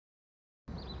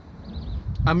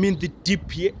I'm in the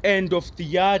deep end of the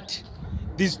yard.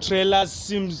 These trailers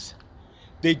seems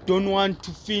they don't want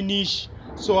to finish,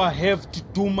 so I have to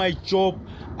do my job.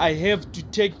 I have to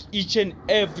take each and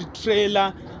every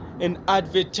trailer and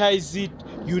advertise it.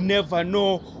 You never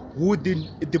know who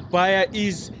the buyer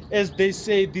is. As they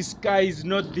say, the sky is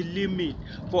not the limit.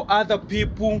 For other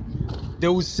people, they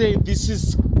will say this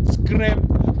is scrap.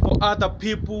 For other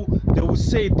people, they will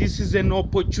say this is an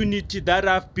opportunity that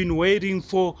I've been waiting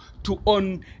for to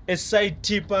own a side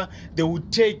tipper. They will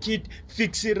take it,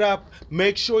 fix it up,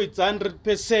 make sure it's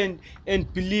 100%,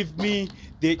 and believe me,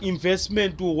 the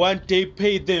investment will one day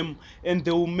pay them and they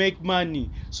will make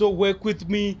money. So work with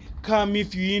me. Come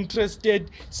if you're interested.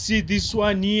 See this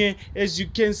one here. As you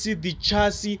can see, the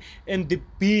chassis and the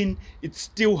bin, it's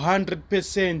still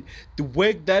 100%. The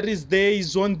work that is there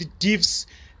is on the diffs.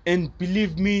 And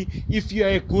believe me, if you are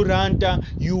a good hunter,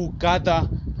 you gather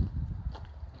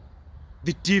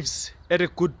the diffs at a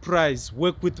good price.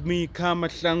 Work with me, Khaya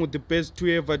Mahlangu, the best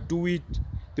to ever do it,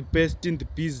 the best in the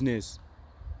business.